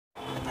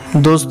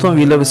दोस्तों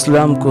वीलव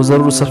इस्लाम को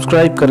ज़रूर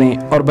सब्सक्राइब करें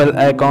और बेल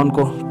आइकॉन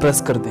को प्रेस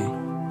कर दें।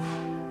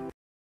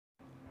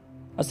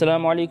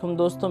 अस्सलामुअलैकुम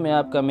दोस्तों, मैं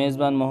आपका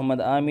मेज़बान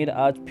मोहम्मद आमिर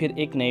आज फिर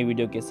एक नई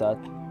वीडियो के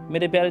साथ।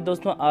 मेरे प्यारे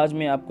दोस्तों, आज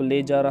मैं आपको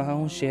ले जा रहा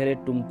हूँ शहर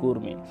टुमकुर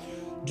में,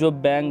 जो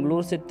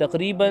बेंगलुरु से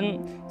तकरीबन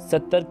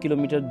 70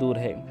 किलोमीटर दूर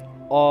है।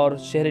 और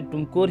शहर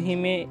टुमकुर ही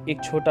में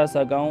एक छोटा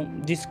सा गांव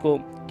जिसको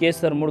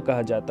केसरमुड़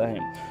कहा जाता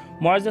है।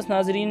 मुअज़्ज़ज़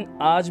नाज़रीन,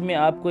 आज मैं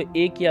आपको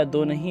एक या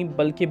दो नहीं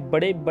बल्कि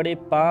बड़े बड़े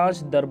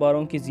 5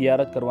 दरबारों की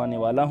ज़ियारत करवाने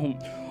वाला हूं।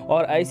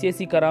 और ऐसी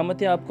ऐसी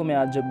करामतें आपको मैं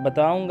आज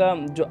बताऊंगा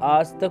जो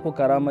आज तक वो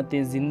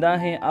करामतें ज़िंदा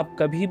हैं। आप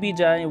कभी भी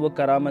जाएं वो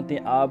करामतें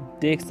आप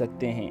देख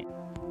सकते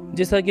हैं।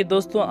 जैसा कि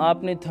दोस्तों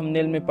आपने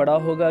थंबनेल में पढ़ा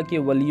होगा कि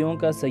वलियों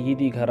का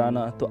सय्यदी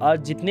घराना, तो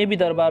आज जितने भी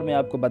दरबार मैं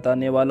आपको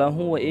बताने वाला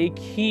हूँ वो एक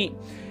ही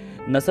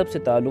नस्ब से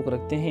ताल्लुक़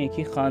रखते हैं, एक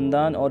ही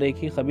ख़ानदान और एक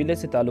ही कबीले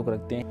से ताल्लुक़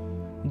रखते हैं।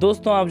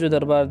 दोस्तों आप जो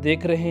दरबार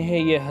देख रहे हैं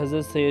ये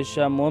हज़रत सैयद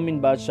शाह मोमिन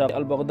बादशाह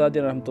बगदादी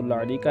रहमतुल्लाह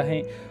अलैह का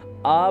है।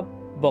 आप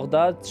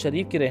बगदाद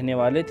शरीफ के रहने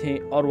वाले थे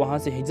और वहाँ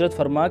से हिजरत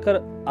फरमाकर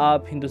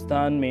आप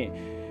हिंदुस्तान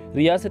में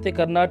रियासत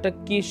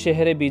कर्नाटक की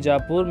शहर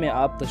बीजापुर में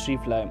आप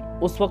तशरीफ़ लाए।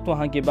 उस वक्त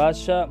वहाँ के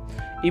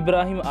बादशाह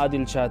इब्राहिम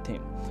आदिल शाह थे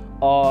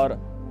और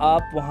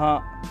आप वहाँ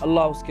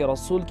अल्लाह उसके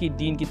रसूल की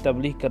दीन की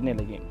तबलीग करने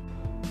लगे।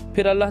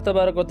 फिर अल्लाह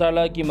तबारक व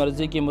तआला की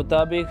मर्ज़ी के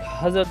मुताबिक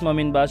हज़रत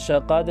मोमिन बादशा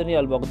क़ादरी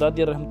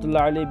अल-बगदादी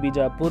रहमतुल्लाह अलैह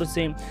बीजापुर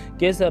से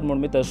केसरमुड़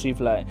में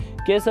तशरीफ़ लाए।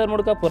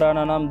 केसरमुड़ का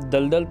पुराना नाम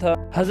दलदल था।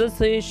 हज़रत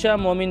सैयद शाह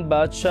मोमिन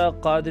बादशा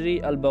क़ादरी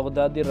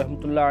अल-बगदादी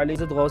रहमतुल्लाह अलैह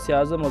हज़रत गौसे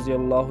आज़म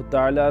रज़ियल्लाहु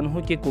तआला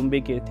अन्हु के कुंबे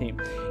के थे,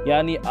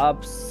 यानी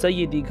आप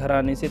सय्यदी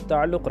घराने से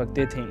ताल्लुक़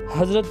रखते थे।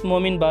 हज़रत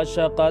मोमिन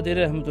बादशा क़ादरी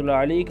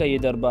रहमतुल्लाह अलैह का ये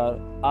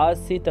दरबार आज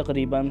से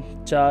तकरीबन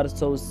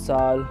 400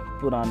 साल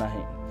पुराना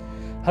है।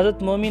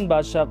 हज़रत मोमिन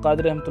बादशा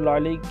क़ादरी रहमतुल्लाह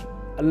अलैह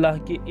अल्लाह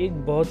के एक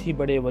बहुत ही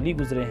बड़े वली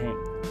गुज़रे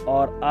हैं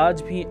और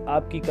आज भी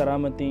आपकी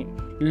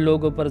करामतें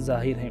लोगों पर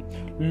ज़ाहिर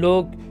हैं।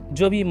 लोग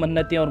जो भी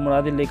मन्नतें और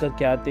मुरादें लेकर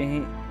के आते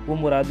हैं वो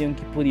मुरादें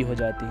उनकी पूरी हो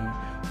जाती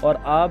हैं।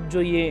 और आप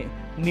जो ये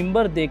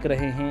मिंबर देख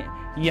रहे हैं,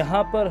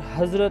 यहाँ पर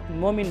हज़रत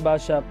मोमिन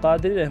बादशा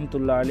क़ादरी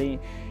रहमतुल्लाह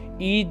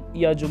अलैह ईद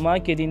या जुमा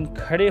के दिन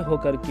खड़े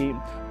होकर के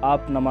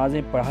आप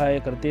नमाज़ें पढ़ाया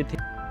करते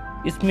थे।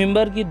 इस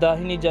मिंबर की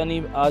दाहिनी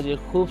जानिब आज एक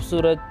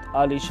खूबसूरत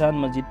आलीशान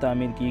मस्जिद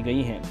तामीर की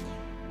गई है।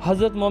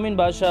 हज़रत मोमिन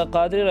बादशा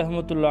क़ादरी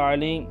रहमतुल्लाह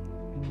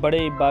अलैह बड़े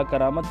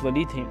बाकरामत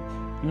वली थे।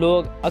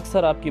 लोग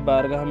अक्सर आपकी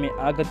बारगाह में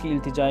आकर के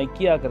इल्तिजाएं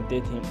किया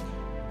करते थे।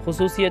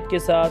 खुसूसियत के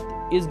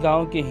साथ इस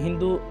गांव के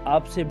हिंदू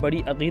आपसे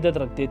बड़ी अक़ीदत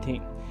रखते थे।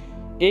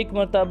 एक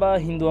मरतबा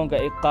हिंदुओं का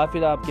एक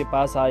काफ़िला आपके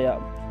पास आया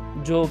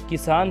जो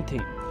किसान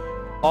थे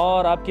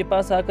और आपके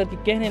पास आकर के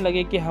कहने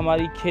लगे कि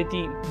हमारी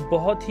खेती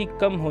बहुत ही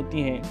कम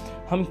होती है,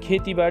 हम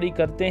खेती बाड़ी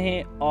करते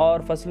हैं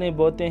और फसलें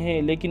बोते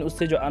हैं, लेकिन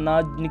उससे जो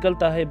अनाज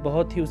निकलता है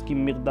बहुत ही उसकी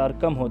मिक़दार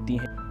कम होती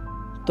है।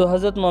 तो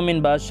हज़रत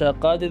मोमिन बादशाह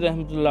क़ादरी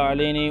रहमतुल्लाह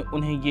अलैह ने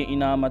उन्हें ये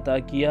इनाम अता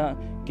किया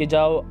कि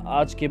जाओ,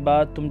 आज के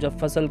बाद तुम जब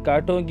फसल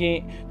काटोगे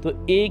तो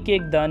एक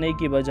एक दाने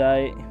की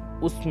बजाय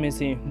उसमें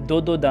से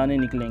 2-2 दाने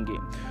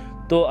निकलेंगे।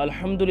 तो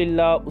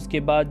अल्हम्दुलिल्लाह उसके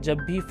बाद जब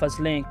भी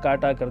फसलें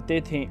काटा करते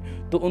थे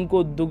तो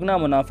उनको दुगना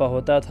मुनाफा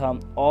होता था।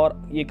 और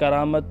ये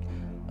करामत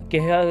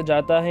कहा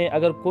जाता है,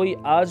 अगर कोई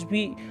आज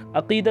भी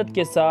अक़ीदत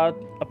के साथ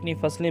अपनी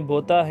फसलें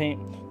बोता है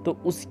तो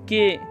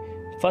उसके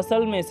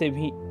फसल में से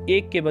भी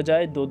एक के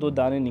बजाय 2-2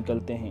 दाने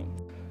निकलते हैं।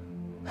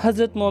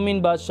 हज़रत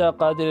मोमिन बादशाह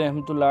क़ादरी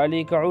रहमतुल्लाह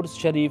अलैह का उर्स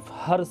शरीफ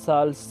हर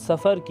साल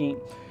सफ़र की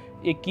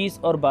 21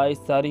 और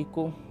 22 तारीख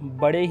को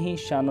बड़े ही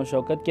शान व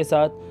शौकत के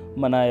साथ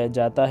मनाया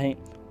जाता है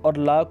और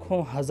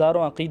लाखों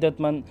हज़ारों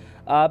अक़ीदतमंद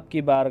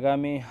आपकी बारगाह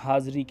में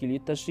हाज़री के लिए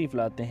तशरीफ़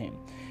लाते हैं।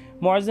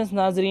 मुअज़्ज़ज़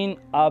नाज़रीन,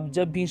 आप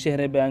जब भी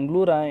शहर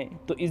बेंगलुरु आएँ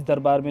तो इस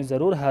दरबार में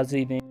ज़रूर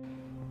हाज़री दें।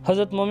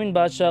 हज़रत मोमिन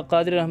बादशाह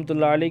क़ादरी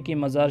रहमतुल्लाह अलैह की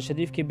मज़ार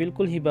शरीफ के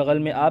बिल्कुल ही बगल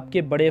में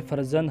आपके बड़े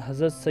फ़र्जंद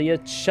हज़रत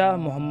सैयद शाह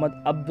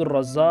मोहम्मद अब्दुर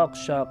रज़्ज़ाक़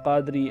शाह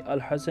क़ादरी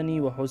अल हसनी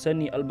व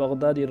हुसैनी अल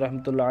बगदादी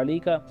रहमतुल्लाह अलैह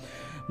का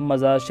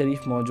मज़ार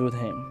शरीफ मौजूद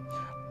हैं।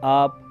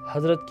 आप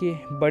हज़रत के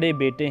बड़े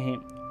बेटे हैं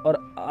और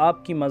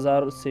आपकी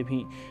मज़ार से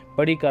भी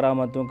बड़ी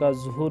करामतों का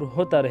ज़ुहूर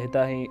होता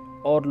रहता है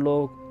और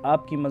लोग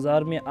आपकी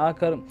मज़ार में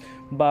आकर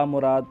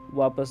बामुराद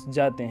वापस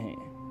जाते हैं।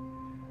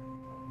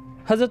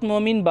 हज़रत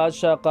मोमिन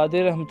बादशाह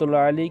क़ादरी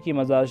रहमतुल्लाह अलैह की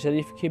मज़ार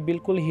शरीफ के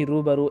बिल्कुल ही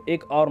रूबरू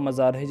एक और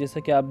मज़ार है, जैसा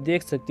कि आप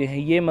देख सकते हैं।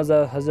 ये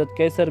मज़ार हज़रत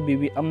कैसर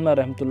बीबी अम्मा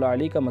रहमतुल्लाह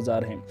अलैह का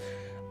मज़ार है।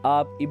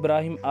 आप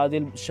इब्राहिम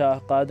आदिल शाह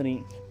क़ादरी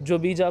जो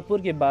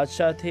बीजापुर के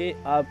बादशाह थे,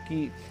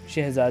 आपकी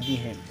शहज़ादी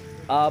हैं।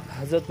 आप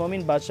हज़रत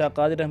मोमिन बादशाह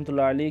क़ादरी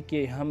रहमतुल्लाह अलैह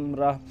के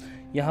हमराह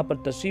यहाँ पर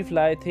तशरीफ़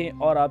लाए थे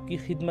और आपकी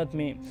खिदमत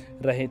में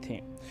रहे थे।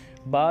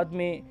 बाद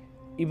में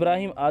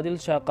इब्राहिम आदिल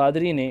शाह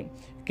क़ादरी ने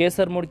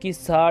केसरमुड़ की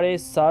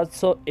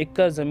 750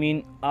 एकड़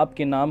ज़मीन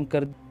आपके नाम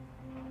कर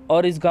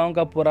और इस गांव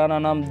का पुराना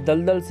नाम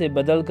दलदल से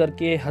बदल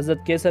करके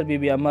हज़रत कैसर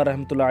बीबी अम्मा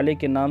रहमतुल्लाह अलैह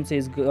के नाम से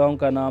इस गांव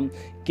का नाम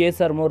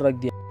केसरमुड़ रख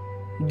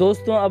दिया।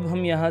 दोस्तों अब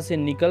हम यहाँ से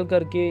निकल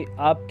करके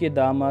आपके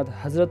दामाद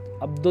हज़रत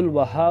अब्दुल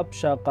वहाब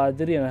शाह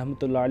क़ादरी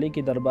रहमतुल्लाह अलैह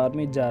के दरबार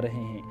में जा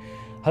रहे हैं।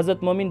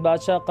 حضرت مومن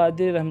بادشاہ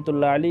قادری رحمۃ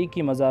اللہ علیہ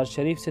کی مزار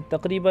شریف سے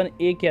تقریباً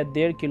 1 یا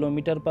 1.5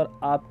 کلومیٹر پر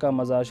آپ کا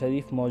مزار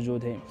شریف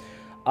موجود ہے۔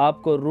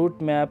 آپ کو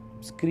روٹ میپ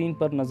اسکرین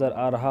پر نظر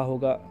آ رہا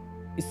ہوگا،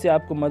 اس سے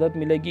آپ کو مدد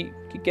ملے گی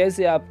کہ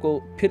کیسے آپ کو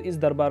پھر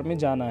اس دربار میں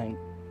جانا ہے۔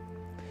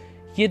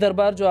 یہ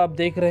دربار جو آپ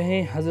دیکھ رہے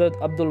ہیں حضرت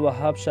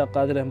عبدالوہاب شاہ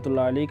قادری رحمۃ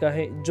اللہ علیہ کا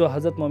ہے، جو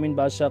حضرت مومن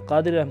بادشاہ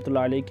قادری رحمۃ اللہ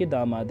علیہ کے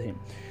داماد ہیں۔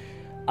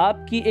 آپ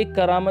کی ایک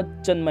کرامت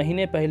چند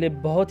مہینے پہلے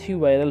بہت ہی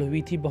وائرل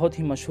ہوئی تھی، بہت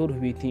ہی مشہور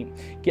ہوئی تھی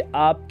کہ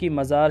آپ کی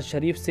مزار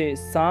شریف سے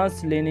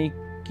سانس لینے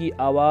کی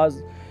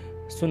آواز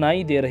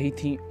سنائی دے رہی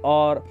تھی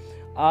اور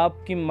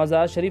آپ کی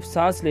مزار شریف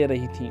سانس لے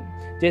رہی تھی۔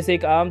 جیسے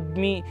ایک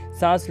آدمی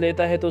سانس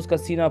لیتا ہے تو اس کا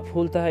سینہ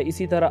پھولتا ہے،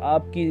 اسی طرح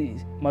آپ کی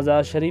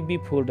مزار شریف بھی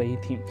پھول رہی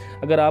تھی۔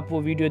 اگر آپ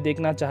وہ ویڈیو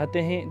دیکھنا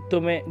چاہتے ہیں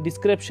تو میں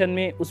ڈسکرپشن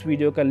میں اس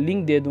ویڈیو کا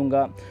لنک دے دوں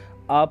گا،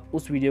 آپ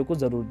اس ویڈیو کو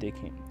ضرور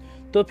دیکھیں۔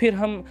 تو پھر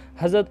ہم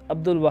حضرت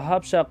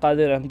عبدالوہاب شاہ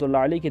قادری رحمۃ اللہ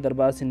علیہ کے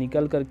دربار سے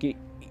نکل کر کے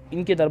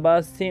ان کے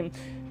دربار سے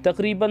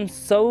تقریباً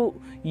 100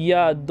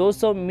 یا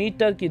 200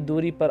 میٹر کی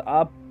دوری پر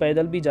آپ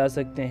پیدل بھی جا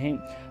سکتے ہیں۔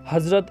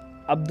 حضرت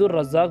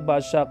عبدالرزاق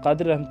بادشاہ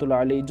قادری رحمۃ اللہ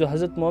علیہ، جو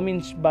حضرت مومن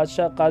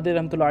بادشاہ قادری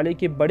رحمۃ اللہ علیہ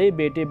کے بڑے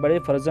بیٹے، بڑے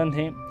فرزند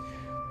ہیں،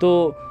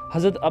 تو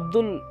حضرت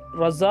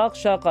عبدالرزاق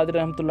شاہ قادری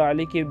رحمۃ اللہ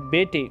علیہ کے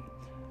بیٹے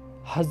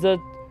حضرت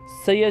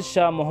سید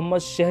شاہ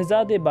محمد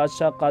شہزاد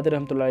بادشاہ قادری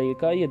رحمۃ اللہ علیہ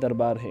کا یہ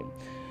دربار ہے۔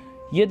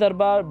 یہ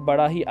دربار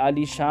بڑا ہی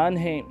عالی شان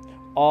ہے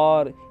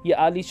اور یہ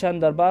عالی شان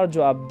دربار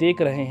جو آپ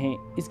دیکھ رہے ہیں،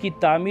 اس کی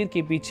تعمیر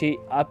کے پیچھے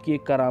آپ کی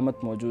ایک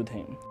کرامت موجود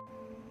ہے۔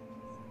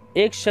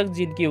 ایک شخص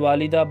جن کی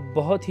والدہ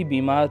بہت ہی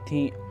بیمار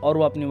تھیں اور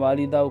وہ اپنی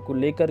والدہ کو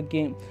لے کر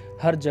کے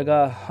ہر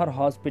جگہ، ہر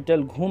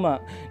ہاسپٹل گھوما،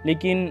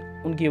 لیکن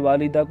ان کی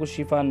والدہ کو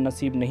شفا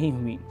نصیب نہیں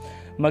ہوئی،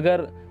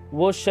 مگر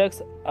وہ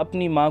شخص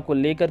اپنی ماں کو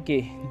لے کر کے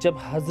جب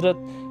حضرت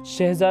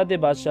شہزاد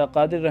بادشاہ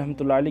قادری رحمۃ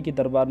اللہ علیہ کے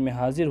دربار میں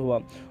حاضر ہوا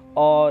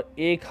اور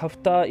 1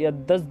 ہفتہ یا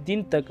 10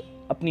 دن تک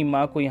اپنی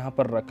ماں کو یہاں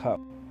پر رکھا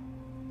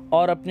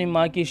اور اپنی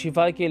ماں کی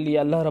شفا کے لیے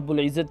اللہ رب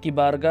العزت کی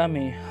بارگاہ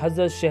میں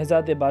حضرت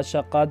شہزاد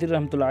بادشاہ قادری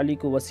رحمۃ اللہ علیہ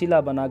کو وسیلہ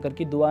بنا کر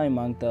کے دعائیں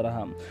مانگتا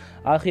رہا۔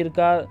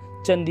 آخرکار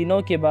چند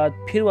دنوں کے بعد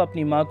پھر وہ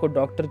اپنی ماں کو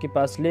ڈاکٹر کے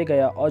پاس لے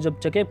گیا اور جب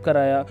چیک اپ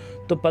کرایا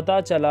تو پتہ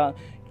چلا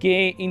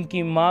کہ ان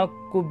کی ماں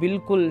کو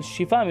بالکل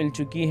شفا مل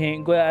چکی ہے،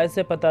 گویا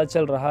ایسے پتہ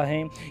چل رہا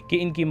ہے کہ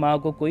ان کی ماں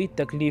کو کوئی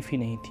تکلیف ہی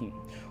نہیں تھی۔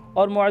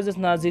 اور معزز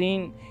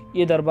ناظرین،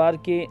 یہ دربار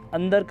کے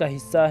اندر کا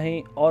حصہ ہے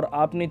اور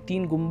آپ نے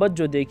 3 گنبد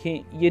جو دیکھیں،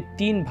 یہ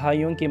 3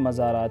 بھائیوں کے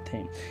مزارات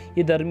ہیں۔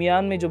 یہ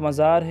درمیان میں جو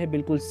مزار ہے،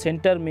 بالکل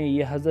سینٹر میں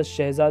یہ حضرت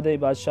شہزاد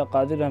بادشاہ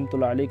قادری رحمۃ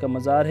اللہ علیہ کا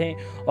مزار ہے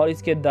اور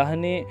اس کے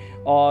داہنے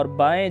اور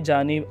بائیں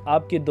جانب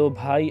آپ کے 2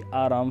 بھائی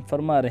آرام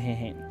فرما رہے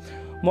ہیں۔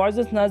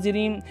 معزز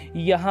ناظرین،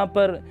 یہاں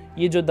پر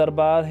یہ جو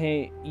دربار ہے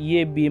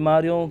یہ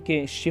بیماریوں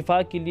کے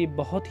شفا کے لیے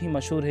بہت ہی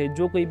مشہور ہے۔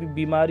 جو کوئی بھی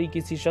بیماری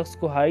کسی شخص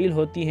کو حائل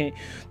ہوتی ہے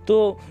تو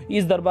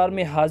اس دربار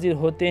میں حاضر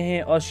ہوتے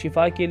ہیں اور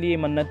شفا کے لیے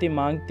منتیں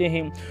مانگتے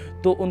ہیں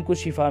تو ان کو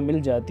شفا مل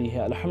جاتی ہے،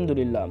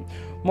 الحمدللہ۔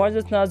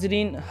 معزز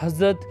ناظرین،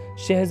 حضرت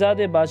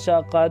شہزاد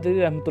بادشاہ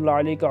قادری رحمۃ اللہ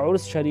علیہ کا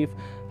عرس شریف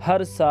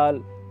ہر سال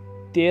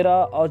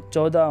 13 اور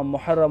 14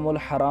 محرم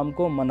الحرام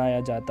کو منایا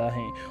جاتا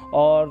ہے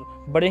اور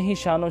بڑے ہی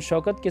شان و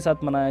شوکت کے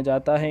ساتھ منایا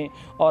جاتا ہے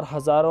اور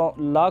ہزاروں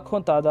لاکھوں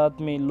تعداد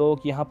میں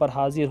لوگ یہاں پر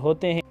حاضر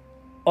ہوتے ہیں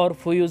اور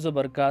فیوز و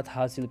برکات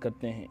حاصل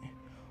کرتے ہیں۔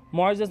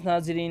 معزز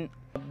ناظرین،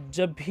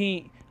 جب بھی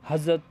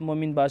حضرت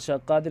مومن بادشاہ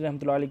قادری رحمۃ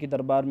اللہ علیہ کے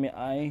دربار میں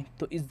آئیں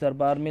تو اس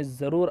دربار میں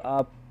ضرور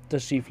آپ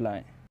تشریف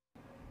لائیں۔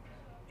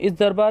 اس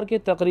دربار کے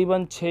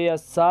تقریباً 6 یا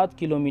 7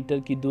 کلومیٹر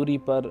کی دوری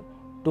پر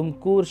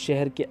ٹمکور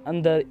شہر کے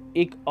اندر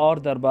ایک اور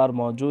دربار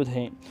موجود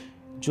ہیں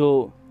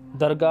جو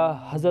درگاہ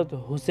حضرت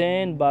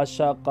حسین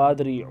بادشاہ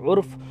قادری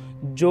عرف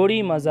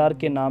جوڑی مزار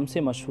کے نام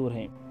سے مشہور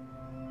ہیں۔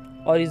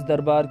 اور اس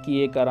دربار کی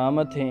ایک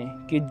کرامت ہے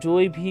کہ جو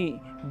بھی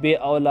بے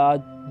اولاد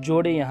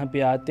جوڑے یہاں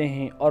پہ آتے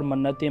ہیں اور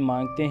منتیں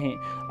مانگتے ہیں،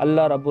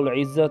 اللہ رب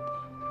العزت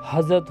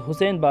حضرت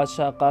حسین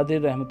بادشاہ قادری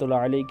رحمۃ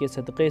اللہ علیہ کے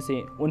صدقے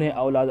سے انہیں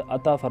اولاد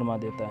عطا فرما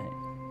دیتا ہے۔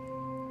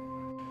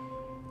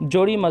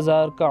 جوڑی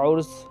مزار کا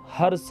عرس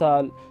ہر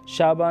سال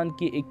شعبان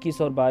کی 21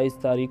 اور 22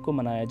 تاریخ کو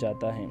منایا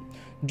جاتا ہے۔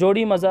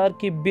 جوڑی مزار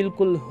کی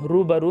بالکل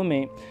روبرو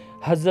میں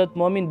حضرت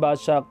مومن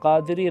بادشاہ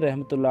قادری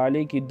رحمۃ اللہ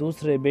علیہ کی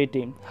دوسرے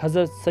بیٹے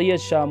حضرت سید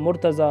شاہ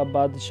مرتضیٰ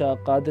بادشاہ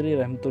قادری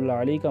رحمۃ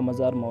اللہ علیہ کا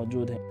مزار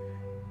موجود ہے۔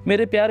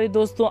 میرے پیارے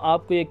دوستوں،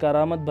 آپ کو یہ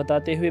کرامت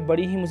بتاتے ہوئے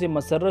بڑی ہی مجھے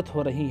مسرت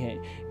ہو رہی ہے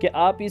کہ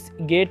آپ اس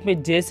گیٹ میں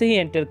جیسے ہی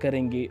انٹر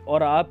کریں گے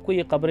اور آپ کو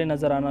یہ قبریں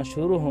نظر آنا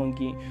شروع ہوں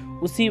گی،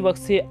 اسی وقت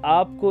سے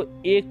آپ کو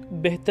ایک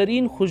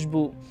بہترین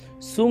خوشبو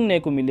سونگھنے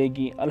کو ملے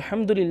گی۔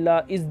 الحمدللہ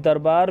اس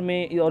دربار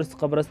میں اور اس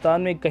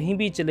قبرستان میں کہیں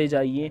بھی چلے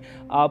جائیے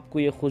آپ کو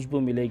یہ خوشبو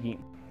ملے گی۔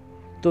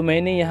 تو میں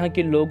نے یہاں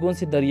کے لوگوں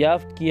سے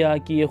دریافت کیا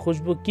کہ یہ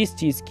خوشبو کس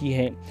چیز کی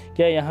ہے،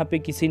 کیا یہاں پہ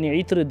کسی نے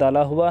عطر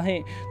ڈالا ہوا ہے؟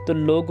 تو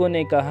لوگوں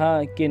نے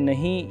کہا کہ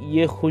نہیں،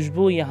 یہ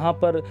خوشبو یہاں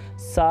پر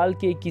سال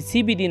کے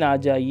کسی بھی دن آ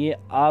جائیے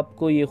آپ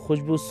کو یہ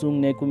خوشبو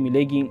سونگھنے کو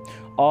ملے گی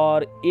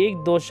اور ایک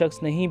دو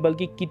شخص نہیں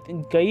بلکہ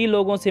کئی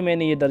لوگوں سے میں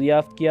نے یہ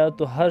دریافت کیا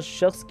تو ہر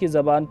شخص کی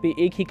زبان پہ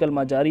ایک ہی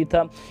کلمہ جاری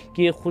تھا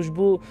کہ یہ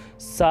خوشبو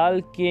سال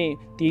کے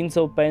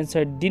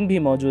 365 دن بھی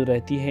موجود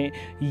رہتی ہے۔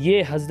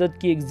 یہ حضرت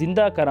کی ایک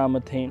زندہ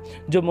کرامت ہے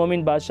جو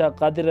مومن بادشاہ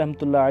قادری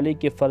رحمۃ اللہ علیہ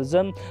کے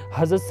فرزند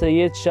حضرت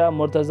سید شاہ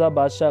مرتضیٰ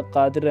بادشاہ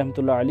قادری رحمۃ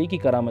اللہ علیہ کی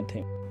کرامت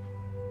ہے۔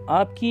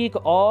 آپ کی ایک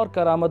اور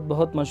کرامت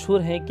بہت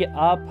مشہور ہے کہ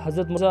آپ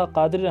حضرت مرتضیٰ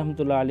قادری رحمۃ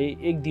اللہ علیہ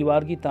ایک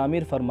دیوار کی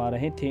تعمیر فرما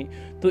رہے تھے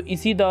تو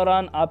اسی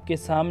دوران آپ کے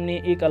سامنے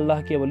ایک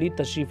اللہ کے ولی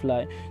تشریف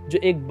لائے جو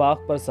ایک باغ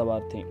پر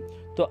سوار تھے۔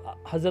 تو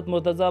حضرت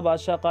مرتضیٰ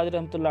بادشاہ قادری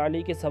رحمۃ اللہ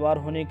علیہ کے سوار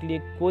ہونے کے لیے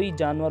کوئی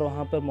جانور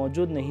وہاں پر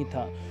موجود نہیں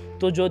تھا،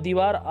 تو جو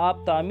دیوار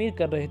آپ تعمیر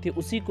کر رہے تھے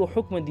اسی کو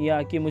حکم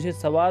دیا کہ مجھے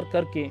سوار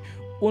کر کے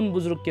ان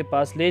بزرگ کے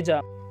پاس لے جا،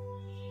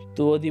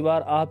 تو وہ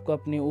دیوار آپ کو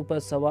اپنے اوپر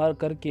سوار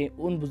کر کے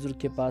ان بزرگ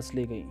کے پاس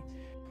لے گئی۔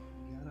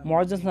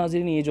 معزز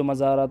ناظرین، یہ جو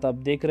مزارات آپ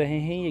دیکھ رہے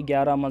ہیں یہ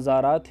 11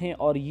 مزارات ہیں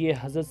اور یہ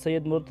حضرت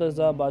سید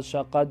مرتضیٰ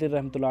بادشاہ قادری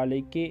رحمۃ اللہ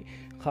علیہ کے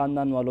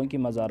خاندان والوں کی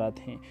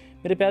مزارات ہیں۔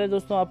 میرے پیارے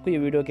دوستوں، آپ کو یہ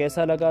ویڈیو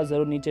کیسا لگا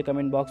ضرور نیچے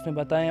کمنٹ باکس میں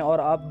بتائیں، اور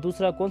آپ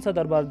دوسرا کون سا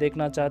دربار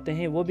دیکھنا چاہتے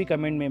ہیں وہ بھی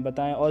کمنٹ میں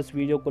بتائیں، اور اس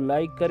ویڈیو کو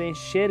لائک کریں،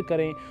 شیئر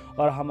کریں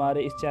اور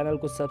ہمارے اس چینل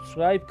کو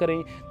سبسکرائب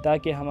کریں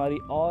تاکہ ہماری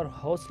اور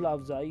حوصلہ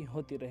افزائی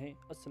ہوتی رہے۔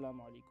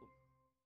 السلام علیکم۔